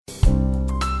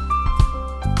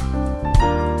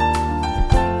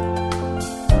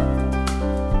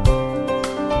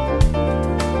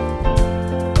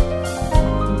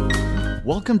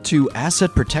welcome to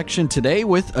Asset Protection Today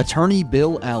with attorney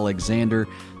Bill Alexander.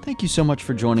 Thank you so much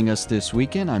for joining us this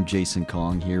weekend. I'm Jason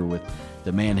Kong here with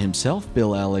the man himself,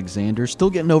 Bill Alexander.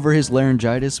 Still getting over his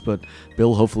laryngitis, but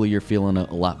Bill, hopefully you're feeling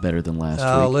a lot better than last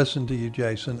I'll week. listen to you,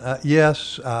 Jason.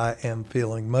 Yes, I am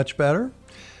feeling much better.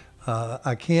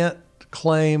 I can't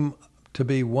claim to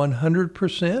be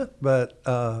 100%, but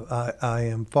I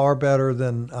am far better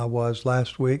than I was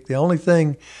last week. The only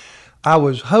thing I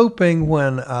was hoping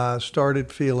when I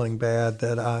started feeling bad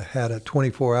that I had a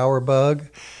 24-hour bug.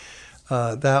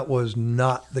 That was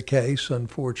not the case,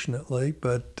 unfortunately,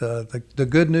 but the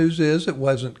good news is it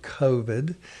wasn't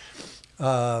COVID.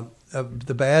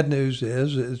 The bad news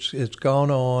is it's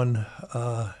gone on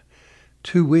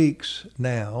 2 weeks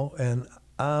now, and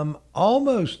I'm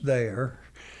almost there.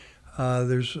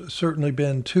 There's certainly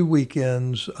been 2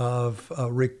 weekends of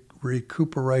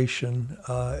recuperation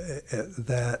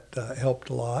that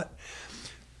helped a lot.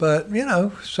 But,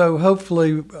 so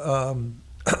hopefully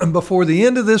before the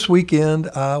end of this weekend,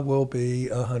 I will be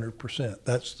 100%.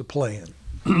 That's the plan.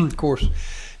 Of course,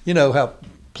 you know how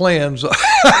plans are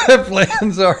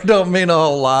don't mean a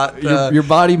whole lot. Your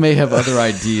body may have other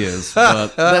ideas,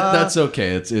 but that's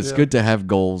okay. It's good to have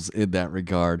goals in that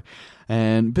regard.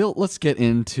 And Bill, let's get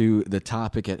into the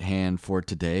topic at hand for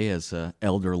today. As an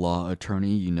elder law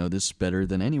attorney, you know this better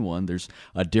than anyone. There's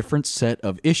a different set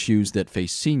of issues that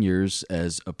face seniors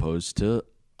as opposed to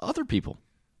other people.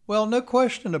 Well, no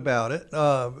question about it.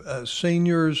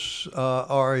 Seniors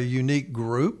are a unique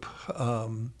group.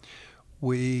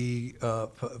 We,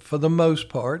 for the most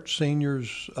part,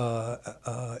 seniors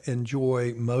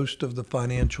enjoy most of the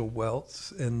financial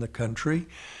wealth in the country.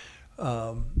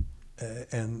 But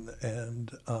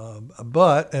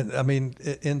I mean,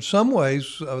 in some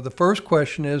ways, the first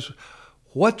question is,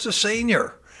 what's a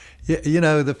senior?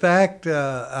 The fact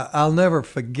I'll never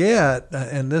forget,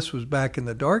 and this was back in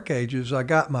the dark ages, I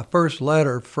got my first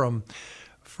letter from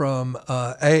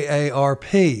AARP,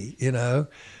 and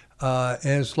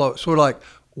it's sort of like,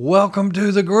 welcome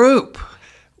to the group.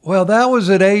 Well, that was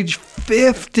at age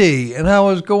 50, and I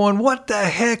was going, what the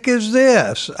heck is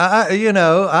this?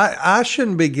 I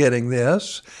shouldn't be getting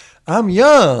this. I'm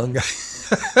young.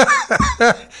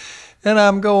 And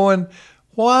I'm going,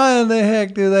 why in the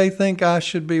heck do they think I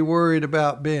should be worried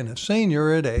about being a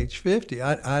senior at age 50?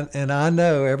 And I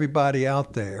know everybody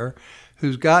out there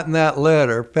who's gotten that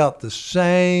letter felt the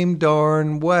same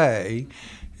darn way.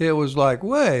 It was like,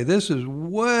 this is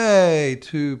way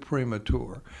too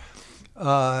premature.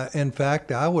 In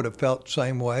fact, I would have felt the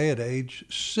same way at age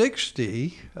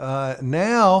 60.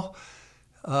 Now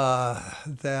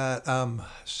that I'm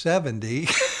 70,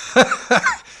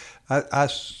 I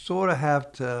sort of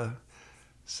have to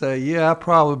say, I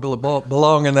probably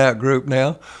belong in that group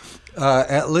now,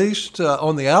 at least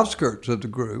on the outskirts of the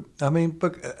group. I mean,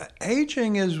 but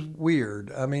aging is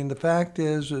weird. I mean, the fact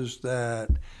is that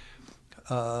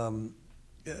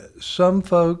some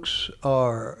folks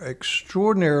are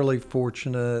extraordinarily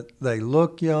fortunate. They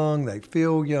look young, they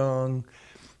feel young,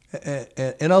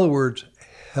 in other words,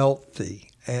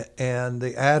 healthy, and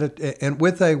the attitude, and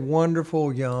with a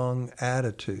wonderful young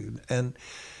attitude. And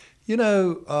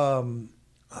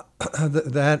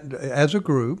that as a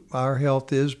group, our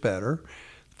health is better.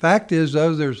 Fact is,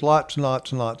 though, there's lots and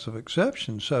lots and lots of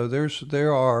exceptions. So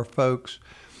there are folks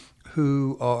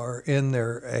who are in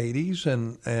their 80s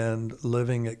and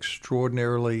living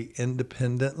extraordinarily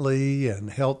independently and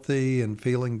healthy and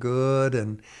feeling good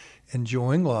and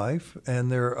enjoying life.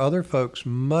 And there are other folks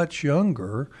much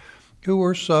younger who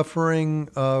are suffering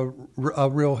a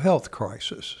real health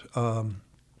crisis. And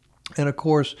of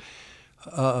course,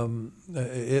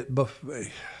 it's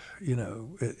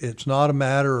not a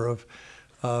matter of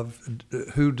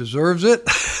who deserves it.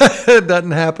 It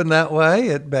doesn't happen that way.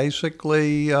 It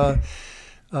basically it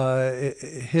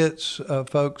hits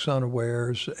folks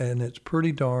unawares, and it's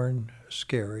pretty darn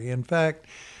scary. In fact,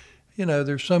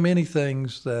 there's so many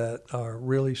things that are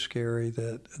really scary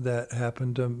that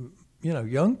happen to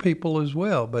young people as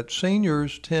well. But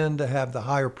seniors tend to have the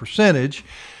higher percentage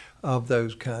of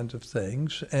those kinds of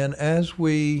things. And as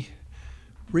we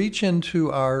reach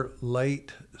into our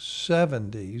late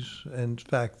 70s, in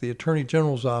fact, the Attorney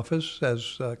General's office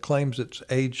claims it's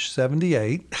age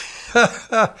 78,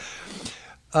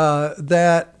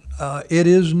 that it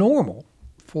is normal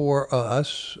for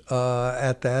us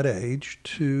at that age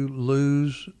to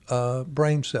lose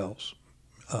brain cells,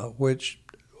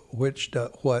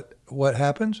 what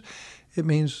happens it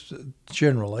means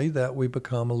generally that we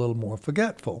become a little more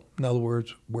forgetful. In other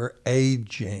words, we're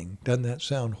aging. Doesn't that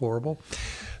sound horrible?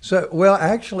 So, well,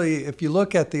 actually, if you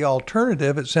look at the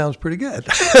alternative, it sounds pretty good.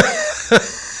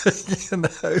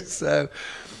 So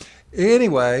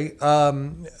anyway,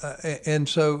 and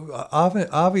so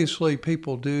obviously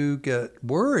people do get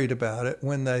worried about it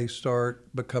when they start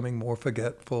becoming more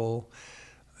forgetful.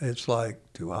 It's like,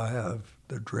 do I have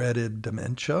the dreaded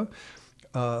dementia?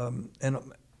 And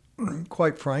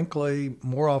quite frankly,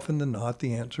 more often than not,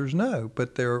 the answer is no.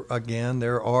 But there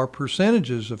are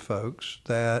percentages of folks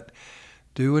that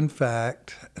do in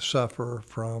fact suffer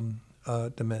from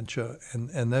dementia,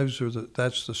 and that's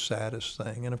the saddest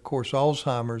thing. And of course,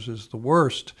 Alzheimer's is the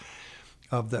worst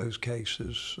of those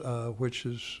cases,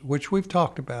 which we've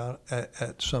talked about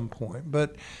at some point.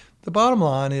 But the bottom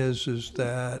line is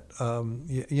that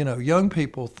young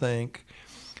people think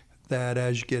that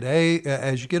as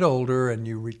you get older and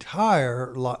you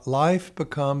retire, life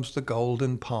becomes the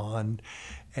golden pond,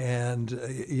 and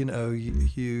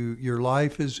your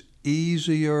life is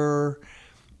easier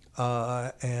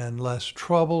and less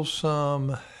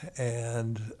troublesome,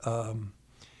 and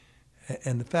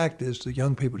the fact is the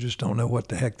young people just don't know what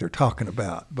the heck they're talking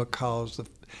about, because the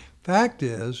fact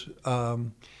is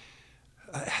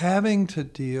having to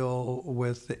deal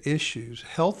with the issues,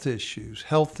 health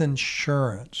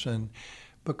insurance, and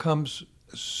becomes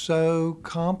so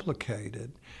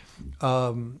complicated.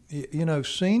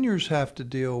 Seniors have to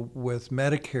deal with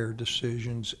Medicare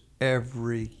decisions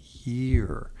every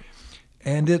year,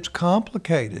 and it's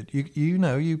complicated.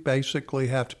 You basically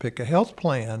have to pick a health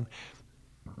plan,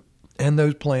 and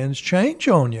those plans change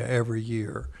on you every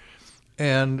year.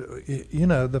 And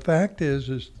the fact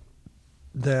is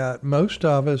that most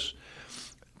of us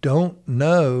don't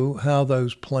know how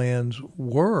those plans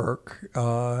work,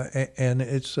 and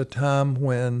it's a time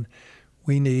when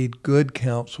we need good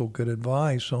counsel, good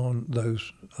advice on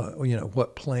those,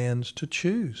 what plans to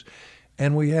choose.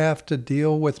 And we have to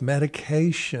deal with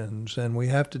medications, and we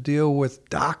have to deal with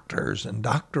doctors and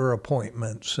doctor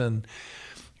appointments, and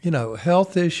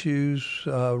health issues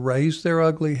raise their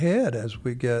ugly head as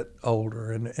we get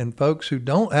older, and folks who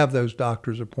don't have those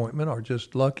doctor's appointments are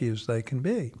just lucky as they can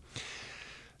be.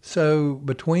 So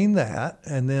between that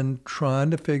and then trying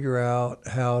to figure out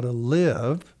how to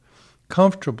live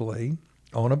comfortably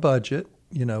on a budget,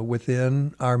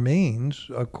 within our means,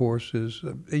 of course, is,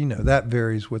 that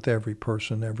varies with every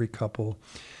person, every couple,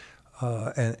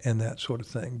 and that sort of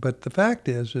thing. But the fact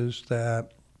is that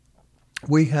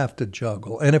we have to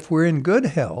juggle. And if we're in good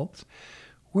health,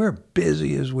 we're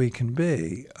busy as we can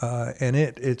be. And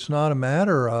it's not a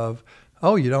matter of,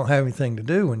 you don't have anything to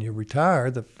do when you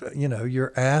retire.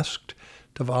 You're asked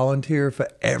to volunteer for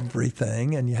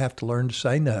everything, and you have to learn to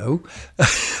say no.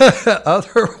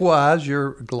 Otherwise,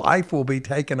 your life will be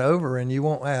taken over, and you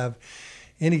won't have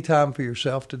any time for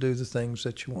yourself to do the things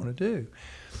that you want to do.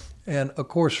 And of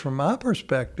course, from my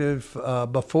perspective,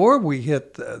 before we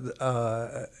hit,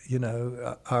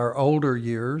 our older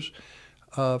years,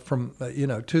 to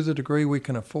the degree we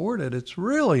can afford it, it's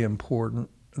really important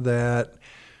that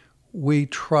we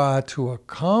try to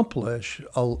accomplish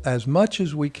as much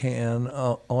as we can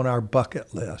on our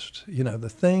bucket list. The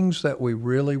things that we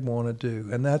really want to do,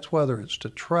 and that's whether it's to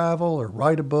travel or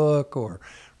write a book or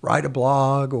write a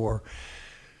blog or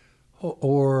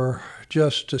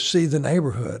just to see the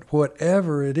neighborhood.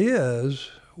 Whatever it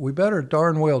is, we better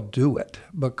darn well do it,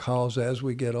 because as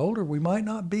we get older, we might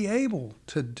not be able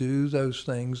to do those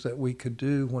things that we could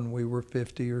do when we were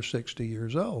 50 or 60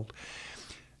 years old.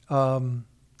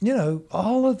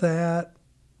 All of that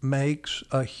makes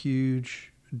a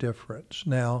huge difference.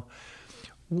 Now,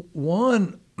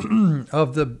 one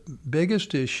of the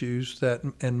biggest issues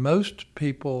and most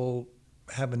people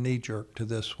have a knee jerk to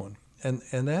this one, and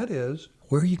that is,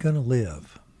 where are you going to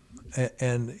live?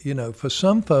 And for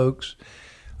some folks,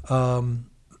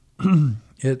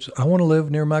 it's, I want to live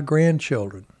near my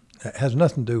grandchildren. It has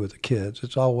nothing to do with the kids.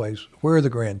 It's always, where are the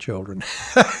grandchildren?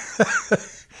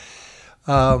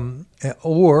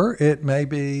 Or it may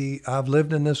be, I've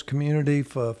lived in this community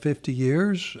for 50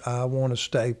 years. I want to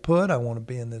stay put. I want to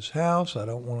be in this house. I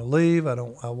don't want to leave. I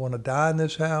want to die in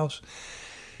this house.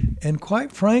 And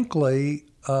quite frankly,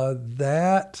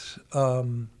 that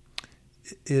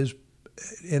is,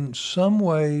 in some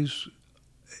ways,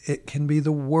 it can be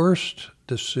the worst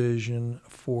decision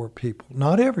for people.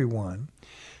 Not everyone.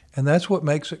 And that's what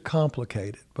makes it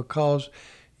complicated, because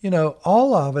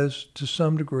all of us, to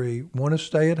some degree, want to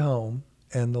stay at home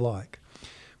and the like.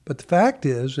 But the fact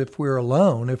is, if we're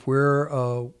alone, if we're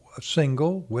a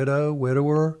single, widow,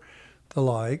 widower, the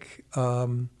like,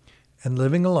 and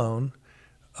living alone,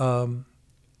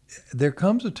 there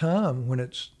comes a time when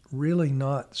it's really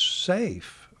not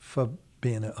safe for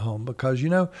being at home because,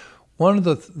 one of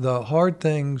the hard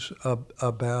things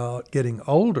about getting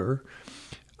older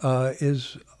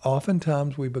is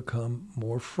oftentimes we become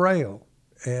more frail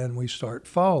and we start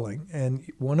falling. And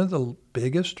one of the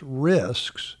biggest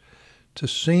risks to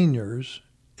seniors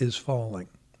is falling.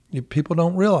 People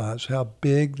don't realize how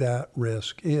big that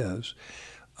risk is.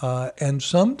 And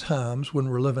sometimes when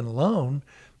we're living alone,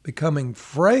 becoming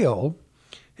frail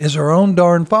is our own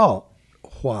darn fault.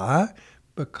 Why?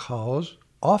 Because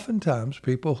oftentimes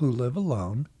people who live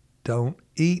alone don't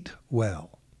eat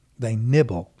well. They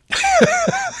nibble.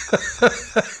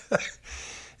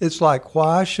 It's like,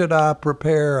 why should I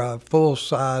prepare a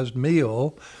full-sized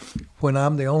meal when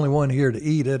I'm the only one here to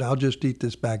eat it? I'll just eat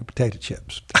this bag of potato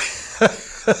chips.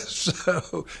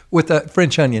 So, with a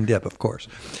French onion dip, of course.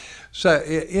 So,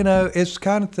 it's the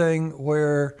kind of thing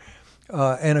where,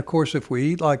 and of course, if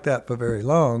we eat like that for very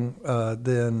long,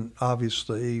 then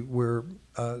obviously we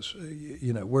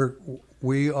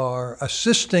are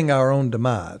assisting our own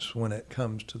demise when it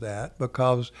comes to that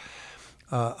because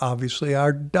obviously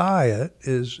our diet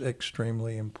is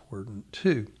extremely important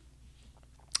too.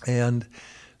 And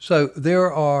so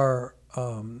there are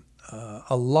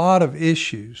a lot of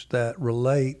issues that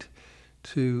relate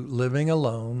to living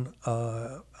alone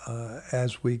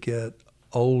as we get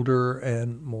older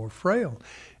and more frail.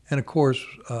 And of course,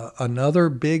 another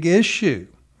big issue,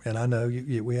 and I know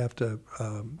we have to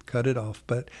cut it off,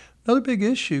 but another big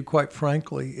issue, quite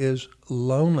frankly, is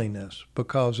loneliness.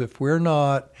 Because if we're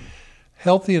not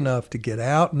healthy enough to get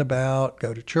out and about,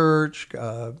 go to church,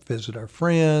 visit our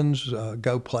friends,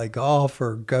 go play golf,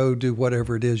 or go do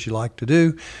whatever it is you like to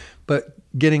do, but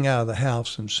getting out of the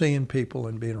house and seeing people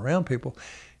and being around people,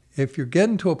 if you're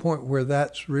getting to a point where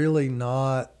that's really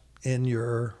not in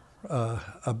your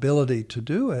ability to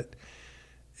do it,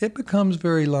 it becomes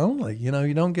very lonely.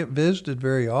 You don't get visited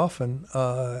very often,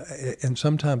 and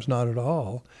sometimes not at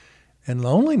all. And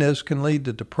loneliness can lead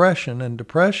to depression, and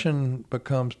depression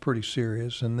becomes pretty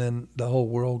serious, and then the whole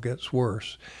world gets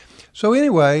worse. So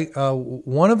anyway,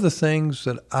 one of the things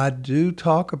that I do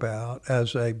talk about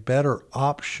as a better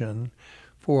option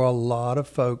for a lot of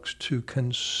folks to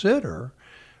consider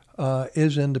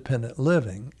is independent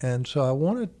living. And so I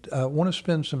want to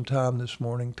spend some time this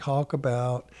morning talk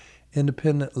about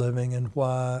independent living and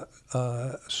why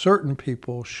certain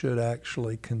people should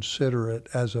actually consider it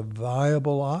as a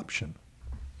viable option.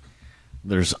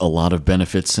 There's a lot of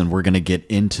benefits, and we're going to get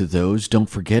into those. Don't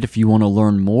forget, if you want to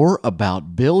learn more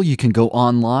about Bill, you can go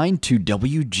online to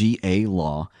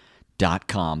WGALaw.com.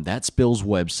 That's Bill's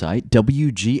website,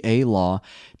 WGALaw.com.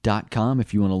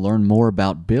 If you want to learn more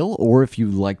about Bill, or if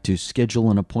you'd like to schedule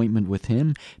an appointment with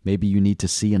him, maybe you need to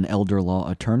see an elder law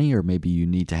attorney, or maybe you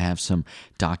need to have some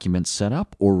documents set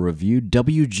up or reviewed,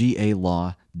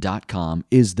 WGALaw.com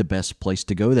is the best place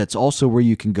to go. That's also where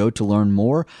you can go to learn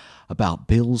more about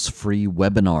Bill's free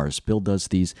webinars. Bill does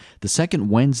these the second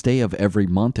Wednesday of every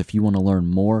month. If you want to learn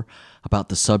more about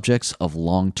the subjects of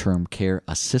long-term care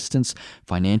assistance,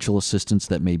 financial assistance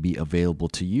that may be available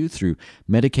to you through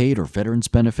Medicaid or veterans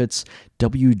benefits,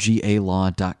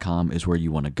 WGALaw.com is where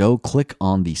you want to go. Click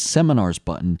on the seminars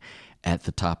button at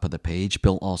the top of the page.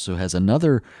 Bill also has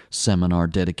another seminar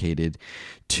dedicated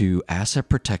to asset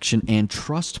protection and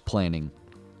trust planning.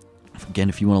 Again,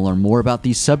 if you want to learn more about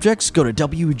these subjects, go to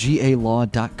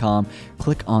WGALaw.com,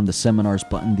 click on the seminars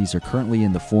button. These are currently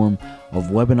in the form of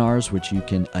webinars, which you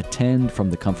can attend from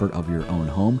the comfort of your own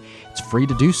home. It's free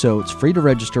to do so. It's free to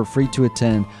register, free to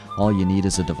attend. All you need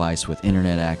is a device with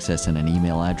internet access and an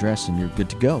email address, and you're good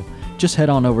to go. Just head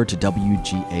on over to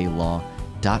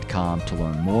WGALaw.com to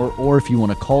learn more, or if you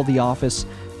want to call the office,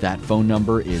 that phone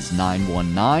number is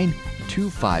 919-256-7000,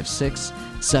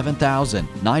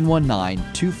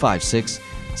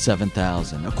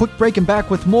 919-256-7000. A quick break and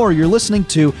back with more. You're listening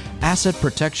to Asset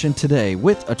Protection Today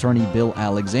with attorney Bill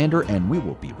Alexander, and we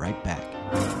will be right back.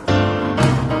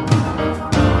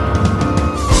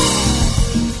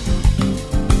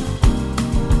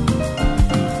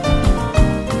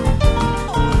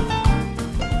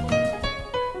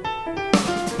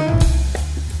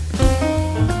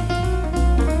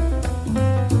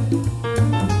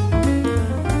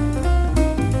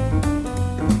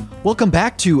 Welcome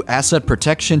back to Asset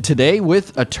Protection Today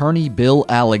with attorney Bill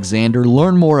Alexander.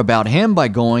 Learn more about him by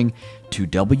going to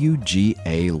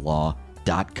WGALaw.com,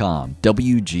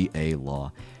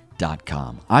 WGALaw.com.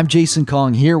 I'm Jason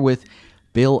Kong here with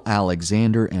Bill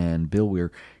Alexander, and Bill,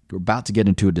 we're about to get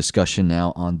into a discussion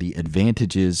now on the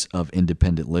advantages of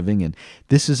independent living, and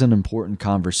this is an important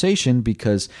conversation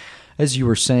because, as you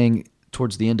were saying,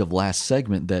 towards the end of last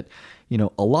segment that,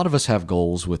 a lot of us have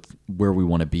goals with where we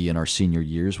want to be in our senior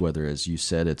years, whether, as you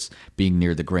said, it's being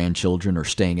near the grandchildren or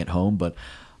staying at home. But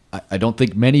I don't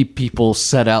think many people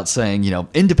set out saying,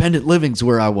 independent living's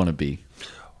where I want to be.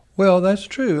 Well, that's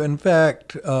true. In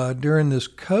fact, during this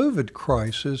COVID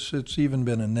crisis, it's even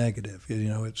been a negative.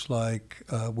 It's like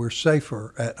we're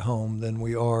safer at home than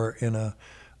we are in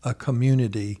a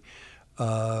community.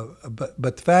 But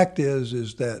the fact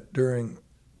is that during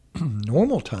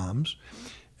normal times,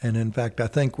 and in fact, I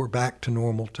think we're back to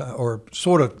normal time, or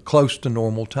sort of close to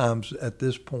normal times at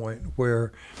this point,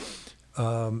 where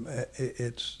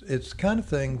it's the kind of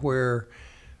thing where,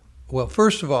 well,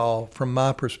 first of all, from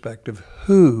my perspective,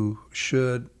 who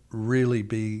should really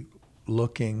be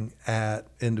looking at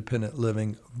independent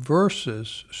living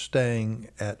versus staying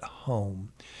at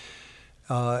home?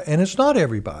 And it's not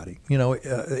everybody.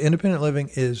 Independent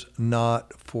living is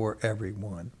not for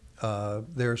everyone.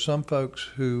 There are some folks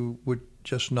who would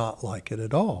just not like it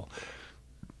at all.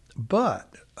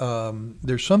 But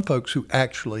there's some folks who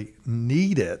actually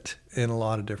need it in a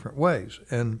lot of different ways.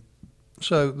 And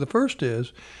so the first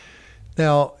is,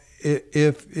 now,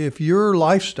 if your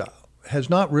lifestyle has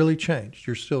not really changed,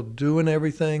 you're still doing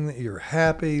everything, you're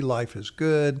happy, life is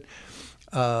good,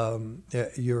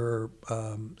 you're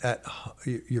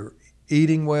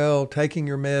eating well, taking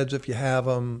your meds if you have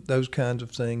them, those kinds of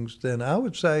things, then I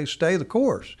would say stay the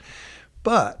course.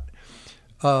 But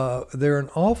there are an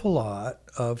awful lot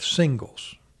of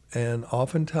singles, and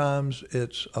oftentimes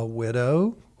it's a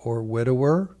widow or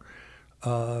widower.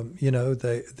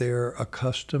 They're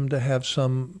accustomed to have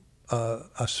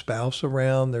a spouse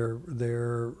around.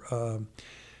 They're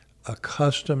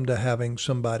accustomed to having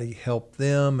somebody help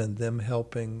them and them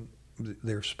helping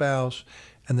their spouse,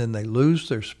 and then they lose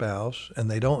their spouse, and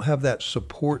they don't have that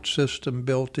support system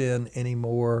built in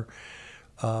anymore,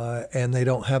 and they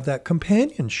don't have that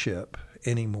companionship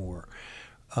anymore.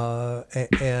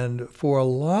 And for a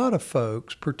lot of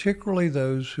folks, particularly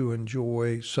those who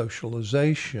enjoy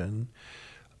socialization,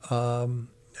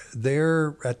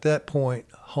 they're at that point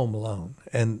home alone,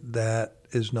 and that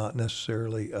is not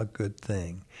necessarily a good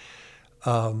thing.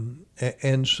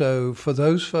 And so for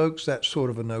those folks, that's sort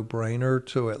of a no-brainer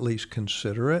to at least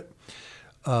consider it.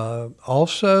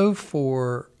 Also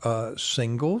for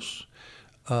singles,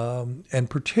 and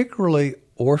particularly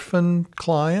orphan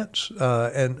clients.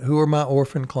 And who are my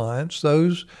orphan clients?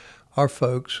 Those are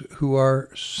folks who are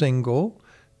single,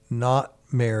 not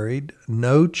married,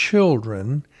 no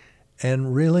children,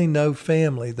 and really no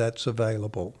family that's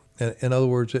available. In other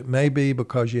words, it may be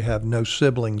because you have no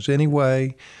siblings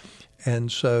anyway,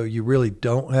 and so you really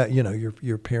don't have,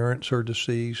 your parents are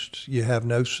deceased, you have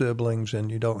no siblings,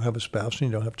 and you don't have a spouse, and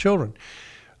you don't have children.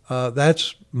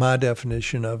 That's my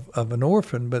definition of an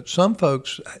orphan. But some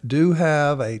folks do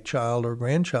have a child or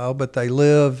grandchild, but they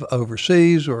live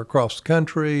overseas or across the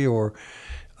country, or,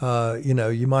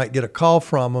 you might get a call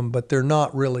from them, but they're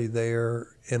not really there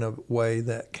in a way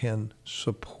that can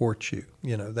support you,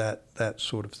 that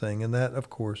sort of thing. And that, of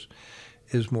course,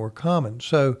 is more common.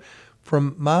 So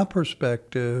from my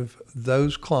perspective,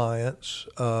 those clients,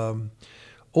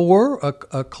 or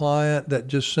a client that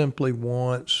just simply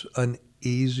wants an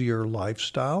easier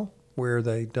lifestyle where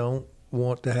they don't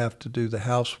want to have to do the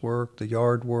housework, the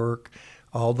yard work,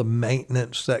 all the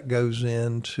maintenance that goes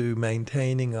into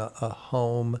maintaining a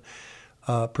home,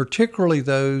 particularly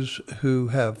those who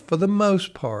have, for the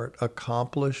most part,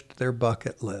 accomplished their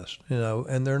bucket list,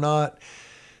 and they're not,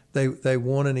 they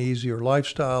want an easier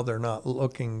lifestyle. They're not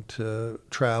looking to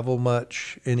travel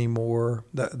much anymore,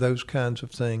 those kinds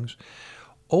of things.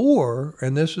 Or,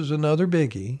 and this is another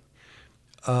biggie,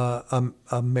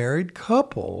 a married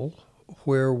couple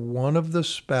where one of the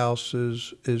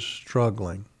spouses is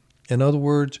struggling. In other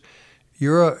words,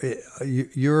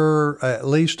 you're at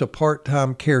least a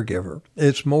part-time caregiver.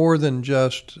 It's more than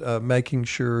just making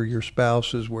sure your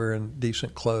spouse is wearing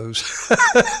decent clothes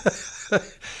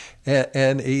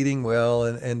and eating well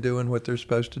and doing what they're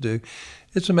supposed to do.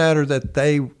 It's a matter that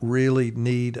they really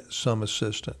need some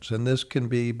assistance. And this can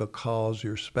be because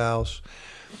your spouse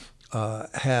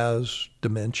has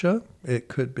dementia. It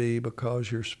could be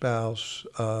because your spouse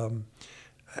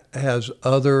has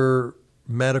other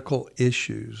medical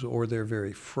issues, or they're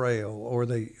very frail, or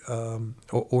they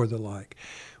or the like.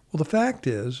 Well, the fact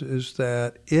is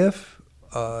that if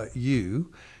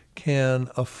you can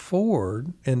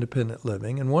afford independent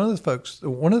living, and one of the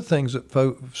things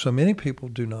that so many people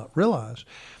do not realize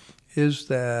is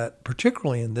that,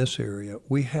 particularly in this area,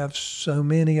 we have so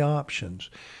many options.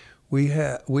 We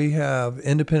have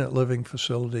independent living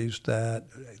facilities that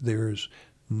there's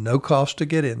no cost to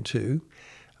get into.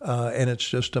 and it's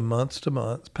just a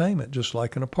month-to-month payment, just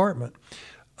like an apartment.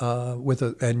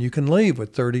 And you can leave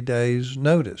with 30 days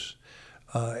notice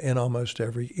in almost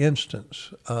every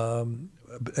instance.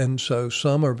 And so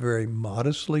some are very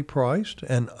modestly priced,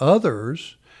 and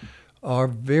others are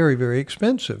very, very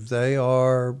expensive. They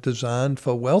are designed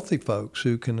for wealthy folks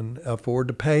who can afford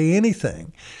to pay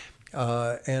anything.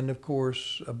 And of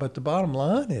course, but the bottom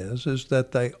line is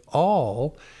that they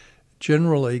all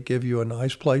generally give you a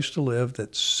nice place to live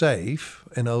that's safe.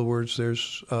 In other words,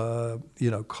 there's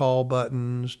call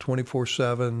buttons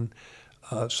 24/7.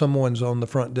 Someone's on the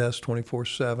front desk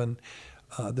 24/7.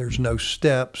 There's no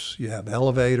steps. You have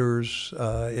elevators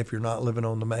if you're not living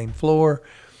on the main floor.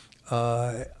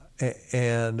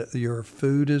 And your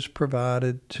food is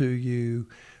provided to you,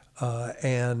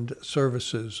 and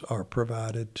services are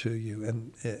provided to you.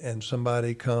 And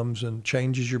somebody comes and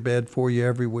changes your bed for you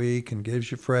every week and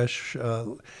gives you fresh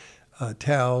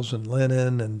towels and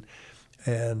linen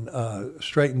and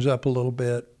straightens up a little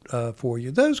bit for you,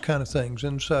 those kind of things.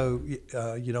 And so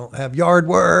you don't have yard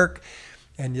work,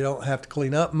 and you don't have to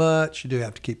clean up much. You do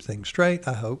have to keep things straight,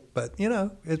 I hope. But,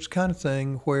 it's kind of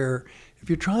thing where if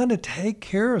you're trying to take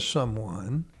care of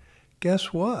someone,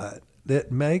 guess what?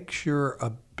 That makes your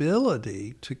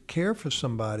ability to care for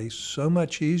somebody so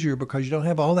much easier because you don't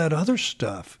have all that other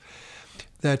stuff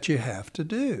that you have to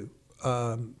do.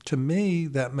 To me,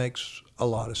 that makes a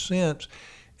lot of sense.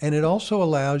 And it also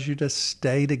allows you to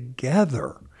stay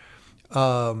together,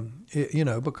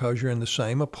 because you're in the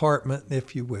same apartment,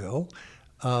 if you will.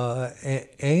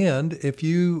 And if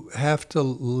you have to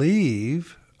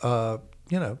leave, to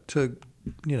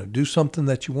do something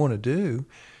that you want to do,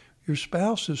 your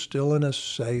spouse is still in a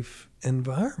safe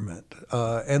environment.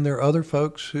 And there are other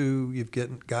folks who you've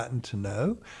gotten to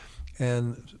know,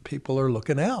 and people are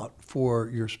looking out for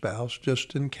your spouse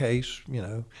just in case,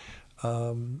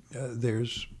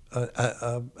 there's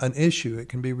an issue. It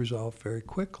can be resolved very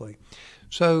quickly.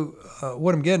 So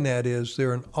what I'm getting at is there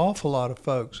are an awful lot of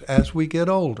folks as we get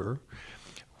older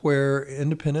where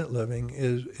independent living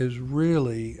is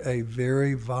really a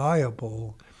very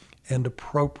viable and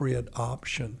appropriate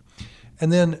option.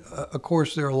 And then, of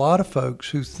course, there are a lot of folks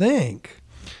who think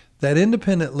that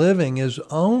independent living is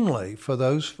only for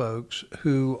those folks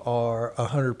who are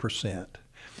 100%.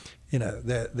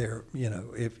 That they're,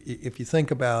 if you think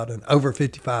about an over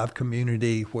 55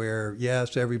 community where,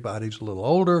 yes, everybody's a little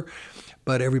older,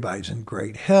 but everybody's in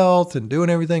great health and doing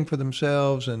everything for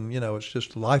themselves, and, it's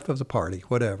just the life of the party,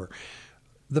 whatever.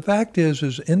 The fact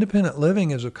is independent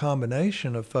living is a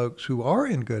combination of folks who are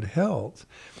in good health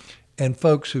and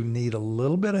folks who need a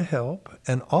little bit of help,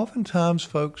 and oftentimes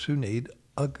folks who need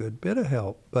a good bit of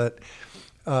help. But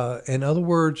in other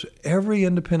words, every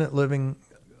independent living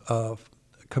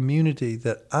community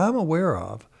that I'm aware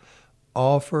of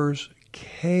offers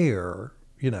care,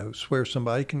 where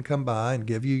somebody can come by and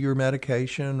give you your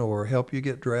medication or help you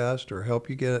get dressed or help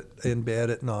you get in bed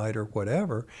at night or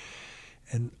whatever.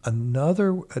 And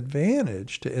another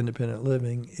advantage to independent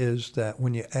living is that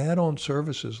when you add on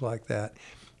services like that,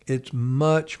 it's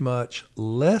much, much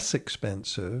less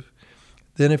expensive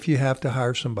than if you have to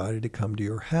hire somebody to come to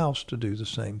your house to do the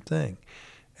same thing.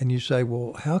 And you say,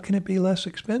 well, how can it be less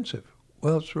expensive?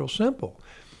 Well, it's real simple.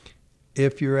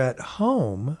 If you're at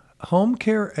home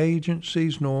care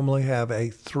agencies normally have a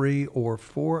 3 or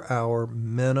 4 hour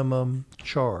minimum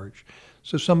charge.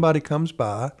 So somebody comes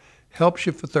by, helps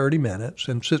you for 30 minutes,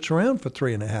 and sits around for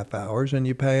 3.5 hours, and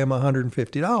you pay them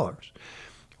 $150.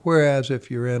 Whereas if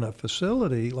you're in a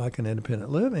facility like an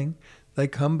independent living, they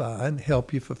come by and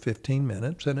help you for 15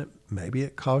 minutes, and maybe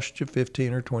it costs you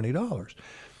 $15 or $20.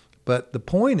 But the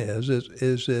point is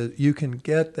that you can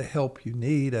get the help you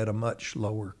need at a much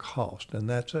lower cost, and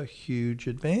that's a huge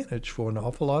advantage for an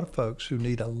awful lot of folks who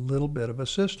need a little bit of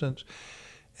assistance,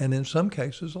 and in some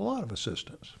cases, a lot of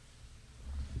assistance.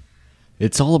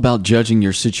 It's all about judging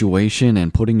your situation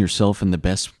and putting yourself in the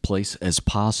best place as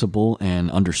possible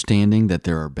and understanding that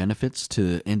there are benefits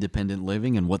to independent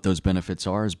living and what those benefits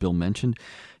are, as Bill mentioned,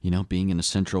 being in a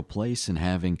central place and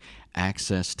having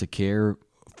access to care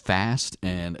fast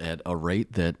and at a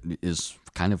rate that is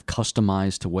kind of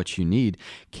customized to what you need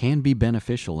can be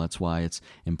beneficial. That's why it's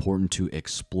important to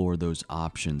explore those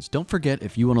options. Don't forget,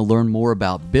 if you want to learn more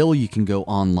about Bill, you can go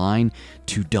online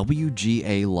to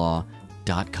WGALaw.com.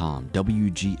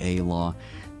 WGALaw.com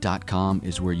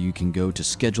is where you can go to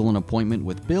schedule an appointment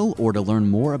with Bill or to learn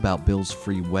more about Bill's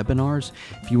free webinars.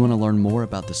 If you want to learn more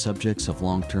about the subjects of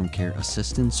long-term care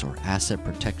assistance or asset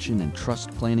protection and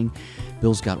trust planning,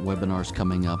 Bill's got webinars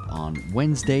coming up on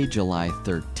Wednesday, July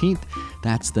 13th.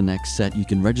 That's the next set. You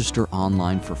can register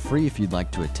online for free if you'd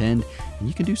like to attend, and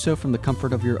you can do so from the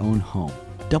comfort of your own home.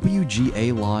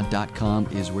 WGALaw.com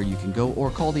is where you can go,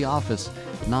 or call the office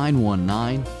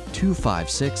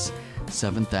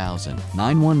 919-256-7000.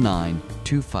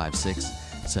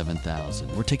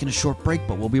 919-256-7000. We're taking a short break,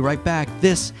 but we'll be right back.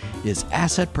 This is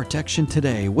Asset Protection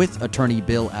Today with attorney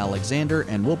Bill Alexander,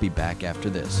 and we'll be back after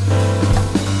this.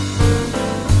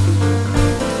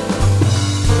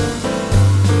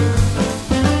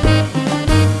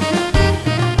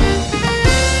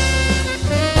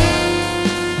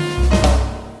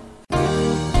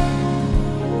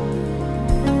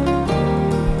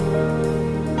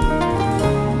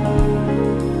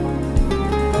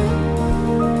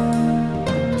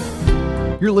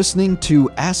 You're listening to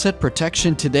Asset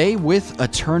Protection Today with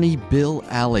attorney Bill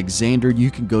Alexander. You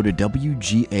can go to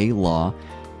WGALaw.com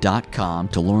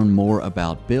to learn more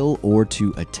about Bill or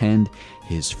to attend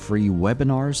his free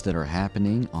webinars that are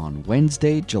happening on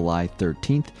Wednesday, July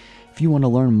 13th. If you want to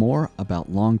learn more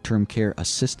about long-term care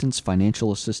assistance,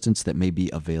 financial assistance that may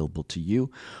be available to you,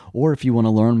 or if you want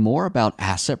to learn more about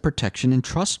asset protection and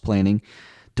trust planning,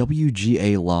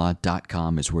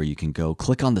 WGALaw.com is where you can go.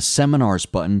 Click on the seminars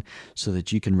button so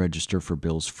that you can register for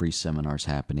Bill's free seminars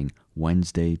happening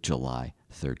Wednesday, July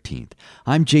 13th.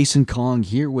 I'm Jason Kong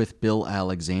here with Bill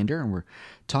Alexander, and we're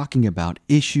talking about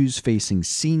issues facing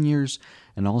seniors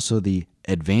and also the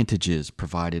advantages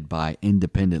provided by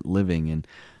independent living. And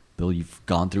Bill, you've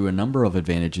gone through a number of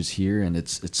advantages here, and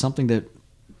it's something that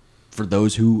for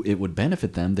those who it would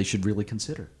benefit them, they should really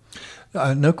consider.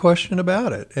 No question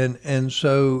about it. And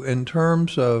so in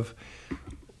terms of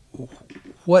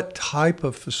what type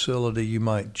of facility you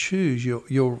might choose,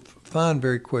 you'll find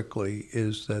very quickly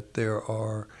is that there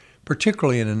are,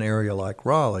 particularly in an area like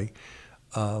Raleigh,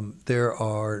 there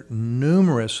are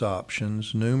numerous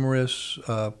options, numerous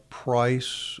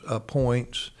price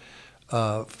points,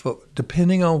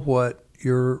 depending on what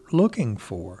you're looking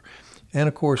for. And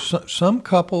of course, some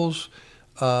couples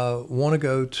want to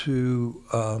go to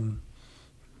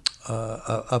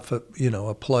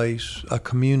a place, a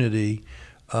community,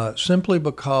 simply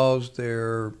because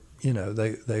they're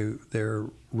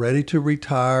ready to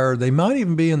retire. They might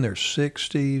even be in their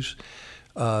 60s.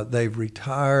 They've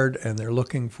retired and they're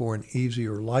looking for an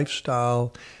easier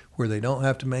lifestyle where they don't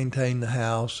have to maintain the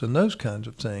house and those kinds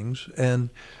of things. And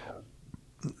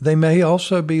they may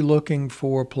also be looking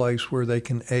for a place where they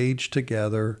can age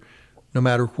together no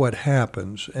matter what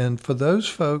happens. And for those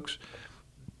folks,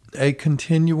 a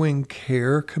continuing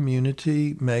care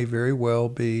community may very well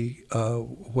be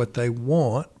what they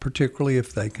want, particularly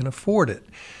if they can afford it.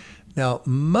 Now,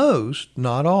 most,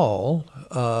 not all,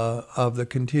 of the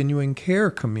continuing care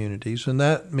communities, and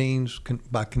that means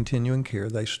by continuing care,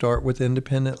 they start with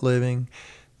independent living,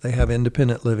 they have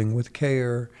independent living with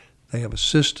care, they have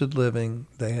assisted living,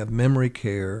 they have memory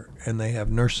care, and they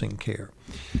have nursing care.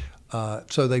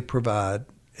 So they provide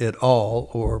it all,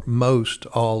 or most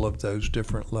all of those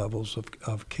different levels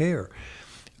of care.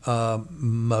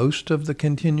 Most of the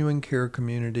continuing care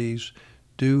communities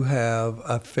do have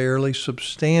a fairly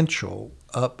substantial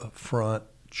upfront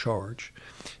charge.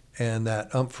 And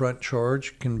that upfront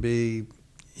charge can be,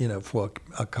 for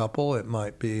a couple, it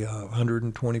might be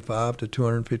 $125,000 to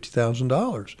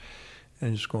 $250,000.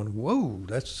 And it's going, whoa,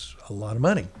 that's a lot of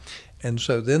money. And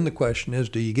so then the question is,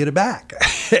 do you get it back?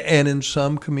 And in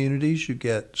some communities, you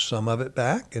get some of it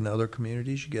back. In other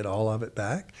communities, you get all of it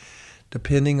back,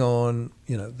 depending on,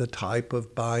 the type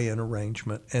of buy-in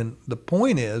arrangement. And the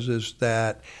point is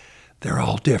that they're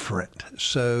all different.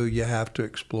 So you have to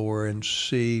explore and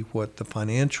see what the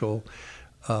financial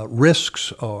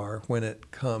risks are when it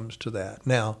comes to that.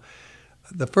 Now,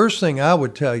 the first thing I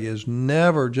would tell you is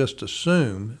never just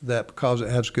assume that because it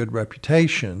has good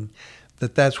reputation,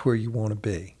 that that's where you want to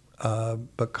be.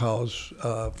 Because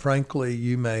frankly,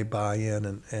 you may buy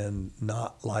in and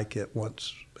not like it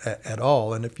once at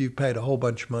all. And if you've paid a whole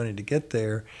bunch of money to get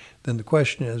there, then the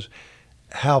question is,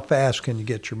 how fast can you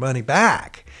get your money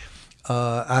back?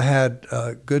 I had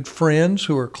good friends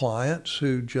who are clients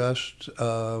who just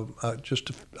a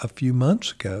few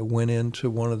months ago went into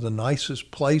one of the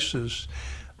nicest places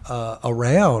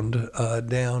around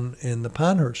down in the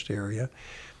Pinehurst area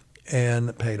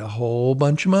and paid a whole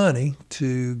bunch of money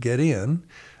to get in.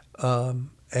 And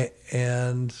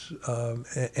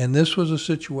this was a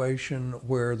situation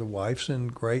where the wife's in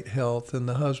great health and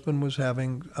the husband was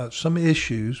having some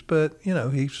issues, but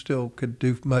he still could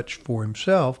do much for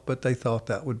himself, but they thought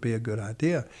that would be a good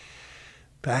idea.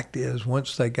 Fact is,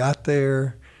 once they got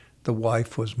there, the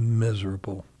wife was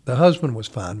miserable. The husband was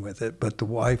fine with it, but the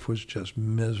wife was just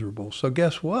miserable. So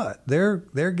guess what? They're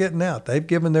getting out. They've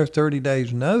given their 30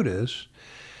 days notice,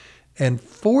 and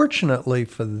fortunately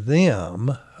for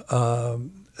them,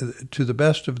 to the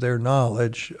best of their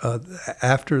knowledge,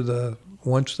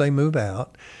 once they move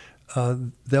out,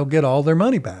 they'll get all their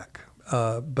money back.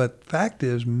 But fact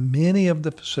is, many of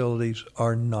the facilities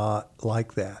are not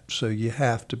like that. So you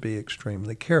have to be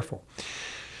extremely careful.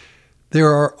 There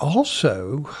are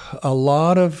also a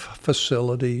lot of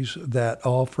facilities that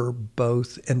offer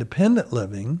both independent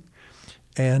living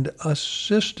and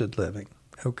assisted living.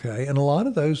 Okay, and a lot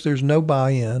of those, there's no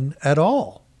buy-in at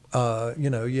all.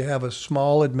 You have a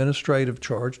small administrative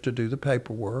charge to do the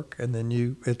paperwork, and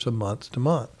then it's a month to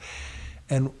month.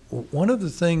 And one of the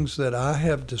things that I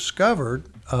have discovered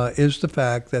is the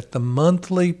fact that the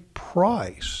monthly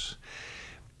price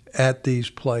at these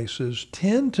places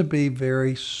tend to be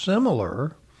very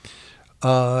similar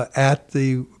at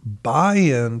the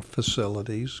buy-in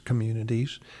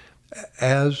communities,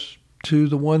 as to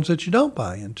the ones that you don't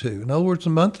buy into. In other words,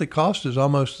 the monthly cost is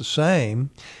almost the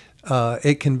same.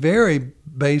 It can vary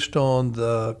based on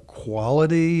the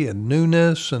quality and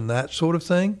newness and that sort of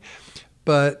thing.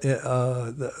 But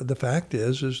the fact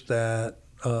is that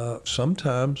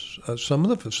sometimes some of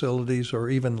the facilities are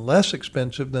even less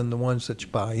expensive than the ones that you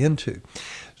buy into.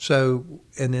 So,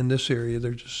 and in this area,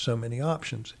 there's just so many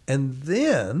options. And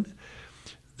then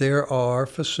there are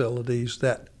facilities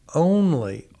that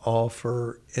only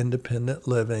offer independent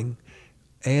living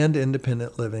and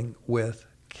independent living with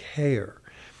care.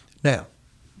 Now,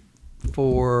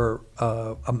 for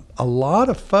a lot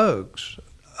of folks,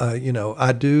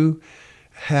 I do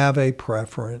have a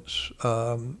preference,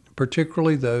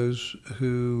 particularly those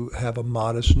who have a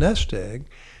modest nest egg.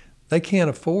 They can't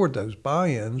afford those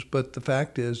buy-ins, but the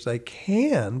fact is they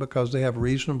can, because they have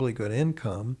reasonably good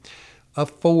income,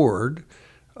 afford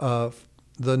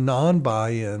the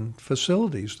non-buy-in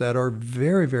facilities that are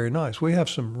very, very nice. We have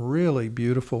some really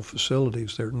beautiful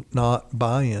facilities that are not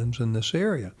buy-ins in this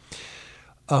area.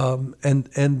 And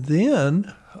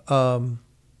then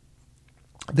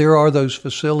there are those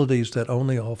facilities that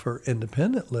only offer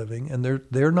independent living, and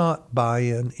they're not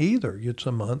buy-in either. It's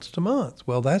a month to month.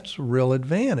 Well, that's a real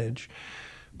advantage,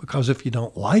 because if you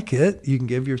don't like it, you can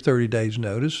give your 30 days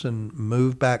notice and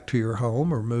move back to your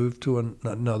home, or move to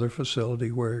another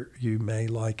facility where you may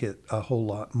like it a whole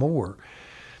lot more.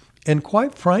 And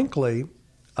quite frankly,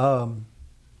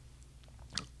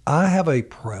 I have a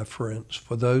preference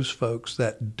for those folks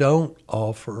that don't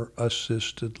offer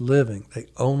assisted living. They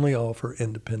only offer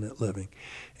independent living.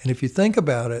 And if you think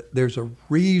about it, there's a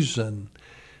reason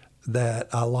that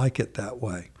I like it that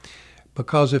way.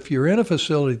 Because if you're in a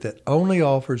facility that only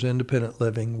offers independent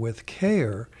living with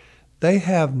care, they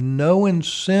have no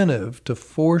incentive to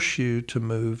force you to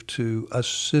move to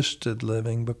assisted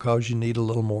living because you need a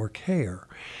little more care.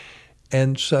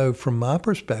 And so from my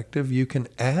perspective, you can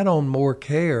add on more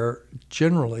care,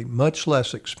 generally much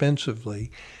less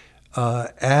expensively,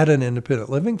 at an independent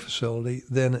living facility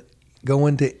than go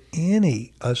into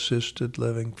any assisted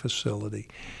living facility.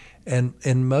 And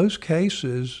in most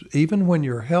cases, even when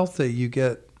you're healthy, you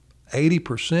get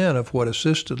 80% of what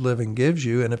assisted living gives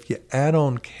you. And if you add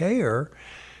on care,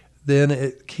 then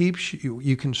it keeps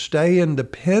you can stay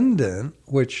independent,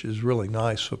 which is really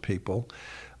nice for people,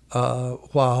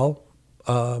 while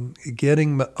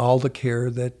getting all the care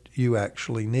that you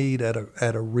actually need at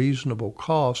a reasonable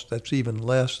cost that's even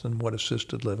less than what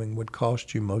assisted living would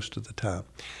cost you most of the time.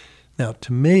 Now,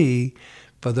 to me,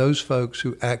 for those folks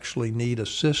who actually need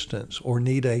assistance or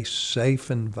need a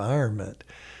safe environment,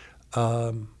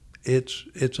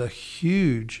 it's a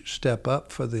huge step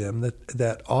up for them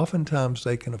that oftentimes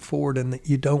they can afford, and that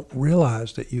you don't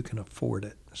realize that you can afford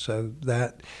it. So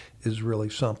that is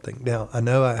really something. Now, I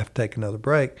know I have to take another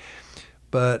break,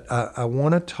 but I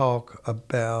want to talk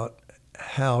about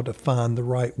how to find the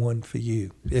right one for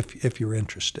you if you're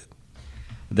interested.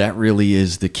 That really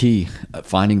is the key,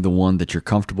 finding the one that you're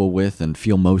comfortable with and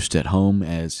feel most at home.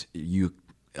 As you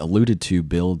alluded to,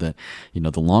 Bill, that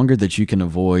the longer that you can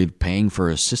avoid paying for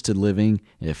assisted living,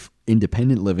 if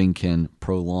independent living can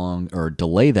prolong or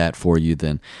delay that for you,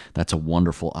 then that's a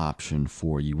wonderful option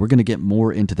for you. We're going to get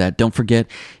more into that. Don't forget,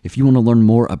 if you want to learn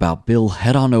more about Bill,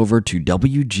 head on over to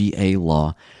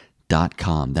WGALaw.com.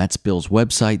 That's Bill's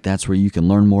website. That's where you can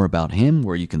learn more about him,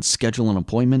 where you can schedule an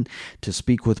appointment to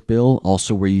speak with Bill,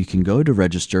 also where you can go to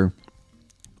register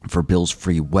for Bill's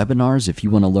free webinars. If you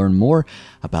want to learn more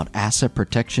about asset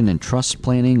protection and trust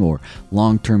planning, or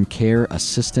long-term care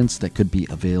assistance that could be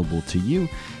available to you,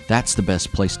 that's the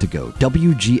best place to go.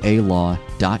 WGALaw.com.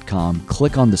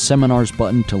 Click on the seminars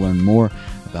button to learn more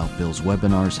about Bill's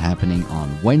webinars happening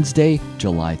on Wednesday,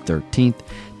 July 13th.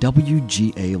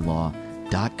 WGALaw.com,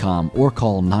 or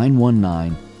call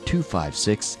 919-265-1000.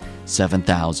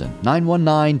 919-256-7000.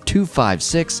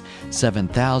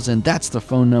 919-256-7000. That's the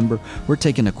phone number. We're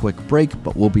taking a quick break,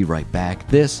 but we'll be right back.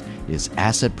 This is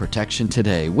Asset Protection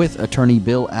Today with attorney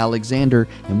Bill Alexander,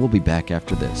 and we'll be back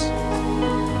after this.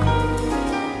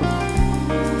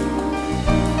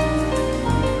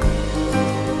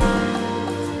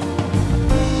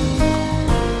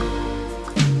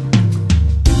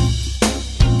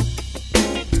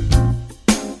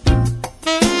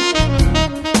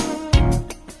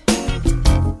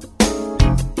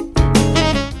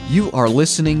 You are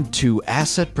listening to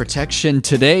Asset Protection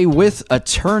Today with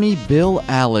attorney Bill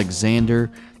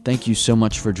Alexander. Thank you so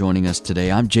much for joining us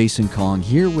today. I'm Jason Kong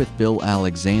here with Bill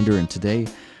Alexander, and today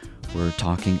we're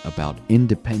talking about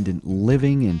independent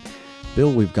living. And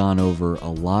Bill, we've gone over a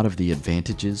lot of the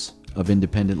advantages of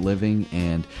independent living,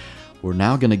 and we're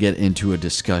now going to get into a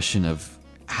discussion of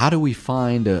how do we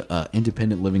find a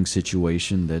independent living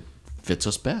situation that fits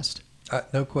us best.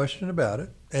 No question about it.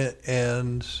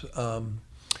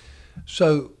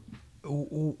 So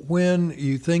when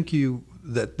you think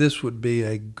that this would be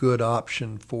a good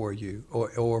option for you,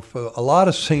 or for a lot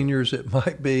of seniors, it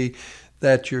might be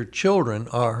that your children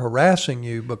are harassing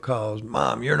you because,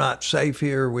 Mom, you're not safe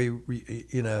here.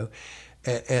 And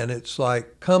it's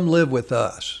like, come live with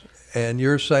us. And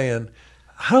you're saying,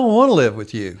 I don't want to live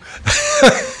with you.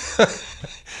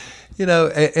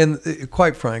 And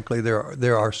quite frankly,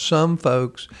 there are some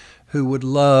folks who would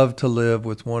love to live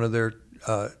with one of their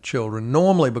children,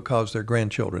 normally because their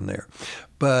grandchildren there.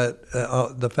 But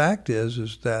the fact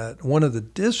is that one of the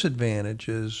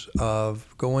disadvantages of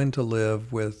going to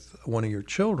live with one of your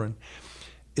children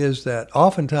is that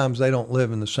oftentimes they don't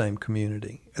live in the same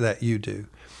community that you do.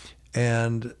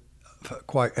 And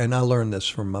I learned this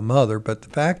from my mother, but the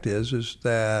fact is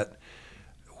that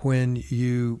when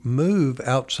you move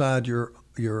outside your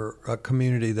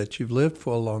community that you've lived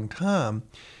for a long time,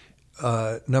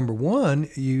 number one,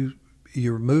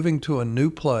 you're moving to a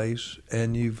new place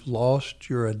and you've lost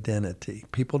your identity.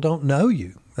 People don't know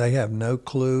you. They have no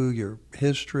clue your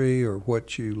history or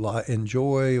what you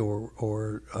enjoy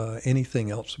or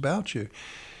anything else about you.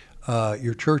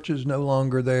 Your church is no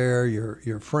longer there.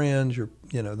 Your friends,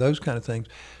 those kind of things.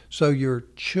 So your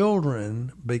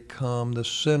children become the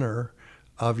center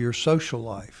of your social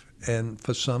life. And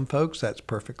for some folks, that's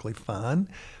perfectly fine.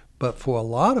 But for a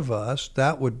lot of us,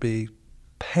 that would be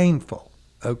painful.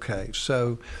 Okay,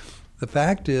 so the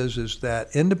fact is that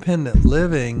independent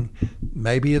living,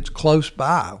 maybe it's close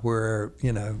by where,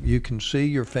 you can see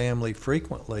your family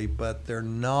frequently, but they're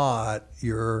not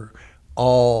your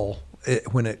all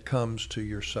when it comes to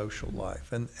your social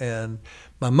life. And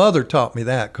my mother taught me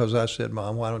that because I said,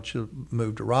 Mom, why don't you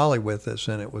move to Raleigh with us?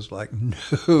 And it was like,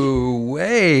 no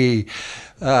way.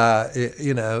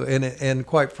 And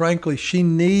quite frankly, she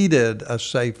needed a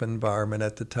safe environment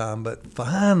at the time. But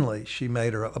finally, she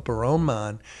made up her own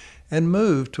mind and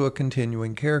moved to a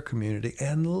continuing care community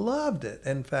and loved it.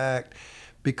 In fact,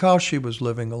 because she was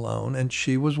living alone, and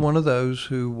she was one of those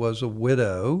who was a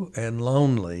widow and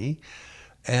lonely,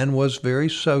 and was very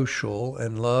social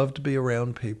and loved to be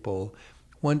around people.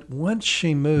 Once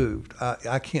she moved,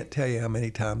 I can't tell you how many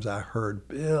times I heard,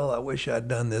 Bill, I wish I'd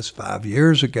done this 5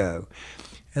 years ago.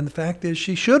 And the fact is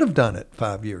she should have done it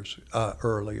 5 years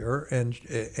earlier.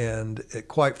 And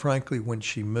quite frankly, when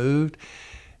she moved,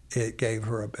 it gave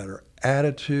her a better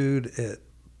attitude. It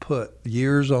put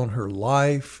years on her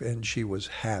life, and she was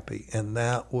happy. And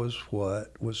that was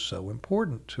what was so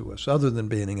important to us, other than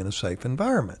being in a safe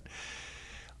environment.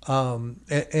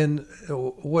 And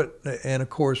of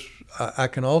course, I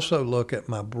can also look at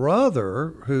my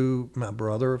brother,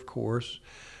 of course,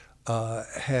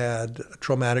 had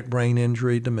traumatic brain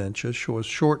injury, dementia. His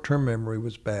short-term memory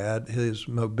was bad. His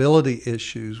mobility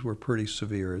issues were pretty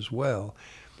severe as well.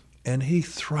 And he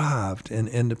thrived in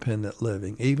independent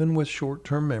living, even with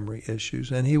short-term memory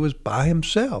issues. And he was by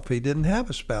himself. He didn't have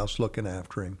a spouse looking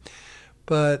after him.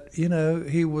 But,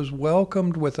 he was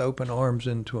welcomed with open arms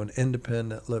into an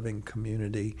independent living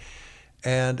community.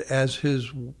 And as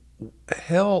his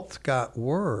health got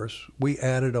worse, we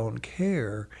added on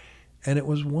care, and it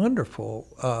was wonderful.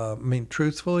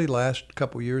 Truthfully, last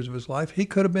couple years of his life, he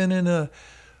could have been in a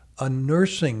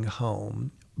nursing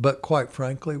home, but quite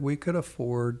frankly, we could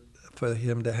afford for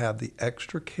him to have the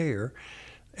extra care.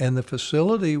 And the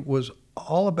facility was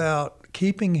all about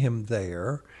keeping him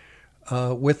there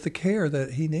with the care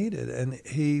that he needed. And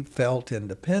he felt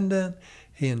independent.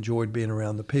 He enjoyed being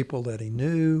around the people that he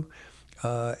knew.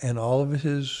 And all of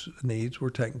his needs were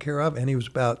taken care of. And he was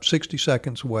about 60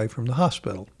 seconds away from the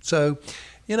hospital. So,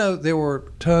 there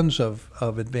were tons of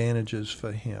advantages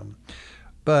for him.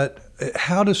 But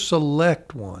how to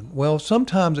select one? Well,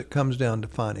 sometimes it comes down to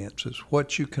finances,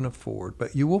 what you can afford.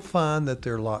 But you will find that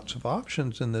there are lots of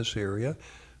options in this area,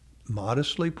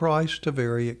 modestly priced to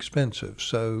very expensive.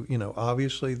 So,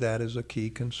 obviously that is a key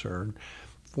concern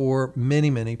for many,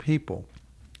 many people.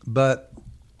 But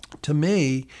to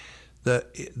me,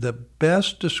 the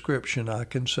best description I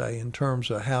can say in terms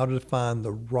of how to find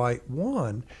the right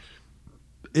one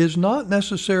is not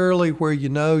necessarily where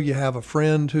you have a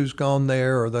friend who's gone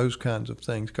there or those kinds of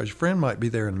things, because your friend might be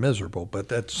there and miserable,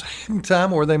 but at the same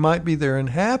time, or they might be there and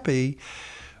happy.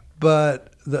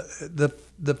 But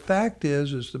the fact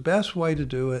is the best way to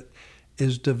do it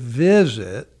is to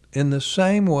visit in the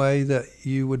same way that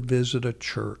you would visit a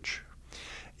church.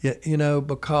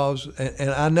 Because, and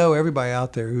I know everybody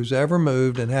out there who's ever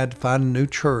moved and had to find a new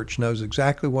church knows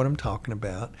exactly what I'm talking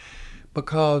about,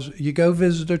 because you go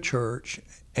visit a church,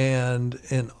 and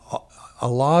in a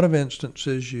lot of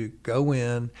instances you go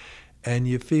in and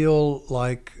you feel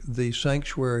like the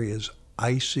sanctuary is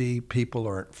icy, people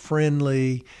aren't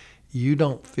friendly, you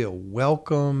don't feel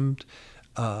welcomed.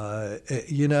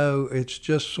 It's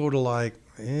just sort of like,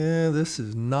 this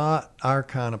is not our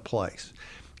kind of place.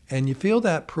 And you feel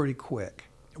that pretty quick.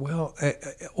 Well,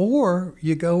 or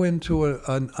you go into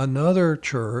another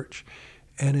church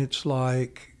and it's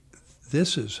like,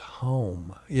 this is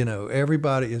home.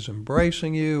 Everybody is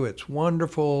embracing you. It's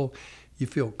wonderful. You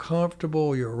feel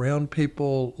comfortable. You're around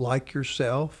people like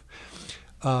yourself.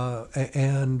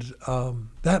 And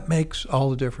that makes all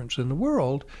the difference in the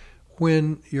world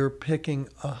when you're picking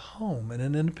a home. And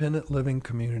an independent living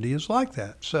community is like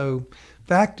that. So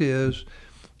fact is,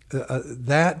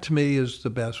 that to me is the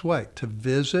best way to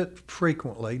visit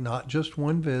frequently, not just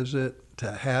one visit,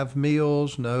 to have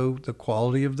meals, know the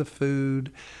quality of the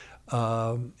food,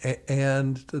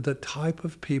 and the type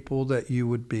of people that you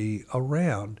would be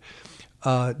around.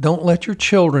 Don't let your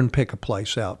children pick a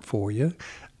place out for you.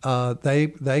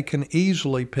 They can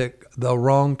easily pick the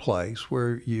wrong place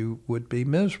where you would be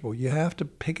miserable. You have to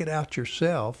pick it out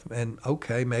yourself. And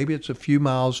okay, maybe it's a few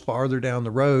miles farther down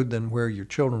the road than where your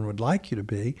children would like you to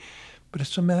be, but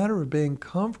it's a matter of being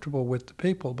comfortable with the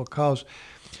people, because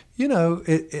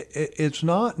it's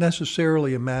not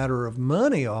necessarily a matter of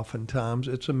money oftentimes.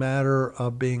 It's a matter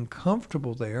of being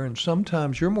comfortable there. And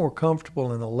sometimes you're more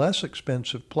comfortable in a less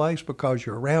expensive place because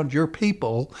you're around your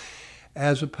people,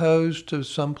 as opposed to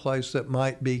some place that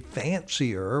might be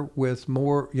fancier with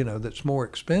more, that's more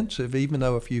expensive, even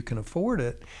though if you can afford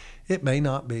it, it may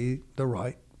not be the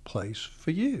right place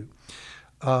for you.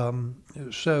 And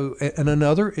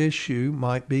another issue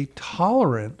might be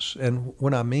tolerance. And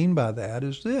what I mean by that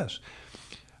is this.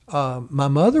 My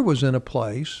mother was in a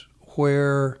place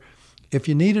where if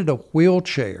you needed a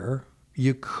wheelchair,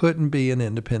 you couldn't be in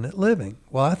independent living.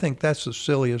 Well, I think that's the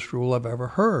silliest rule I've ever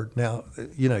heard. Now,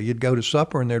 you'd go to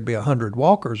supper and there'd be 100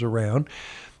 walkers around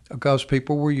because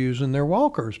people were using their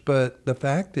walkers. But the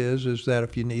fact is that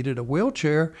if you needed a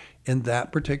wheelchair in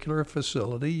that particular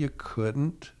facility, you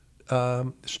couldn't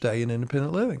stay in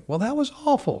independent living. Well, that was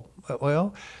awful.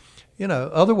 Well,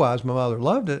 otherwise my mother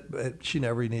loved it, but she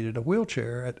never needed a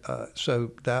wheelchair.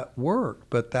 So that worked.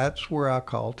 But that's where I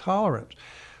call tolerance.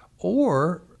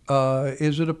 Or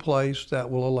is it a place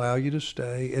that will allow you to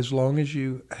stay as long as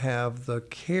you have the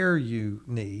care you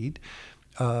need?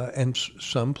 And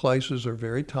some places are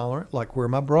very tolerant, like where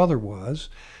my brother was.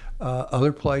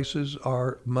 Other places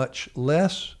are much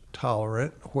less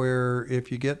tolerant, where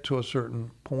if you get to a certain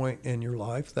point in your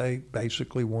life, they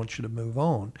basically want you to move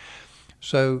on.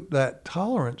 So that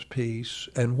tolerance piece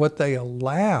and what they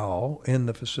allow in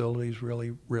the facility is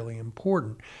really, really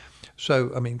important.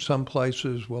 So, some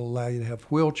places will allow you to have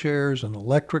wheelchairs and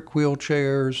electric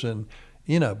wheelchairs and,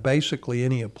 basically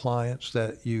any appliance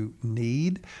that you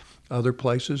need. Other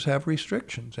places have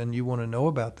restrictions, and you want to know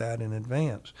about that in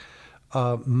advance.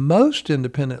 Most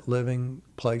independent living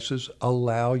places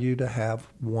allow you to have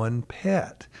one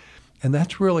pet. And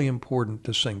that's really important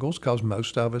to singles, because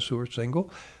most of us who are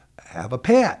single have a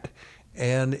pet.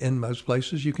 And in most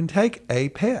places you can take a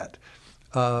pet.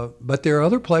 But there are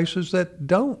other places that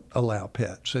don't allow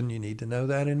pets, and you need to know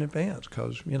that in advance,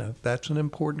 because, that's an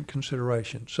important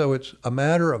consideration. So it's a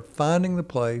matter of finding the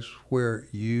place where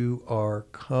you are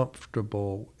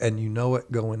comfortable and you know it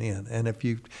going in. And if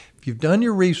you've done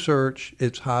your research,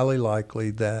 it's highly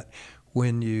likely that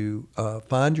when you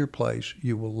find your place,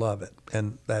 you will love it.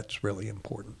 And that's really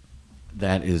important.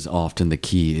 That is often the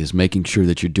key, is making sure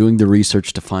that you're doing the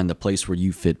research to find the place where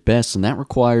you fit best. And that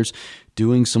requires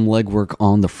doing some legwork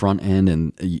on the front end.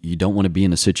 And you don't want to be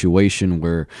in a situation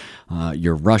where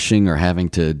you're rushing or having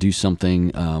to do something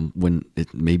when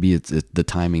maybe the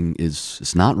timing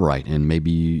is not right. And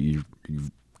maybe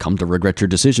you've come to regret your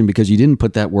decision because you didn't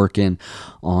put that work in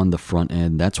on the front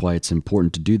end. That's why it's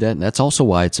important to do that. And that's also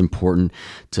why it's important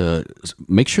to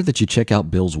make sure that you check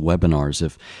out Bill's webinars.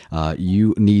 If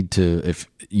if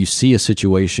you see a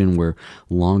situation where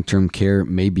long-term care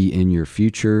may be in your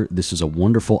future, this is a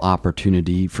wonderful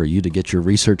opportunity for you to get your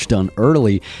research done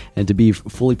early and to be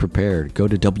fully prepared. Go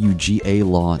to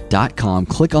WGAlaw.com,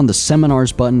 click on the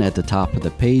seminars button at the top of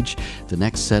the page. The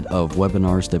next set of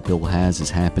webinars that Bill has is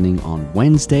happening on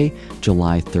Wednesday,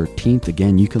 July 13th.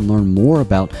 Again, you can learn more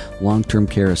about long-term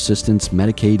care assistance,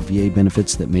 Medicaid, VA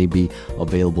benefits that may be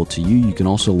available to you. You can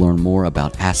also learn more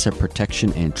about asset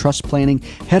protection and trust planning.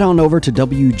 Head on over to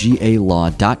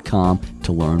WGAlaw.com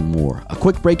to learn more. A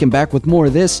quick break and back with more.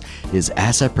 This is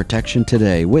Asset Protection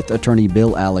Today with attorney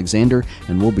Bill Alexander,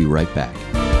 and we'll be right back.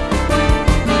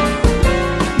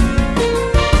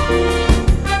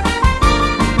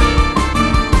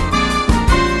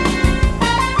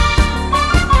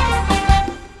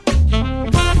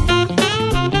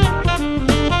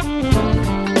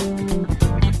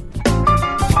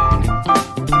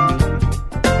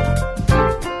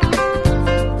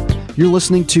 You're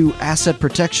listening to Asset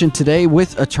Protection Today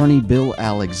with attorney Bill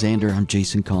Alexander. I'm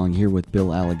Jason Kong here with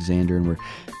Bill Alexander, and we're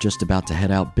just about to head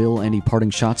out. Bill, any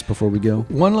parting shots before we go?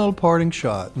 One little parting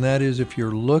shot, and that is if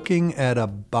you're looking at a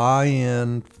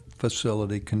buy-in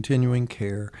facility, continuing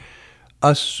care,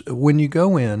 when you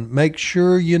go in, make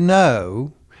sure you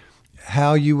know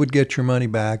how you would get your money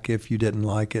back if you didn't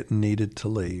like it and needed to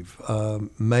leave.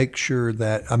 Make sure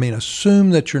that,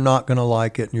 assume that you're not going to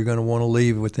like it and you're going to want to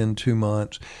leave within 2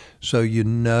 months, so you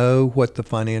know what the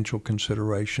financial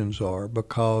considerations are,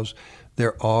 because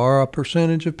there are a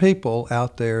percentage of people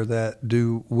out there that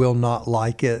will not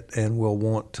like it and will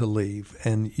want to leave.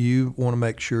 And you want to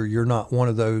make sure you're not one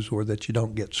of those, or that you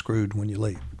don't get screwed when you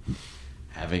leave.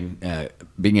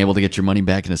 Being able to get your money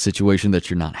back in a situation that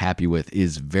you're not happy with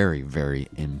is very, very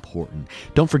important.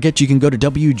 Don't forget, you can go to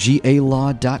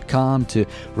WGAlaw.com to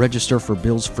register for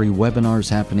Bill's free webinars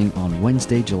happening on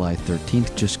Wednesday, July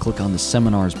 13th. Just click on the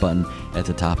seminars button at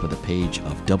the top of the page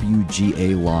of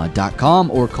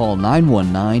WGAlaw.com or call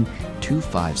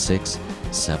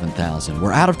 919-256-7000.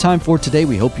 We're out of time for today.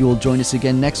 We hope you will join us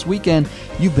again next weekend.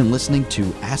 You've been listening to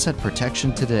Asset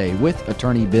Protection Today with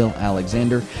attorney Bill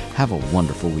Alexander. Have a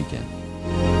wonderful weekend.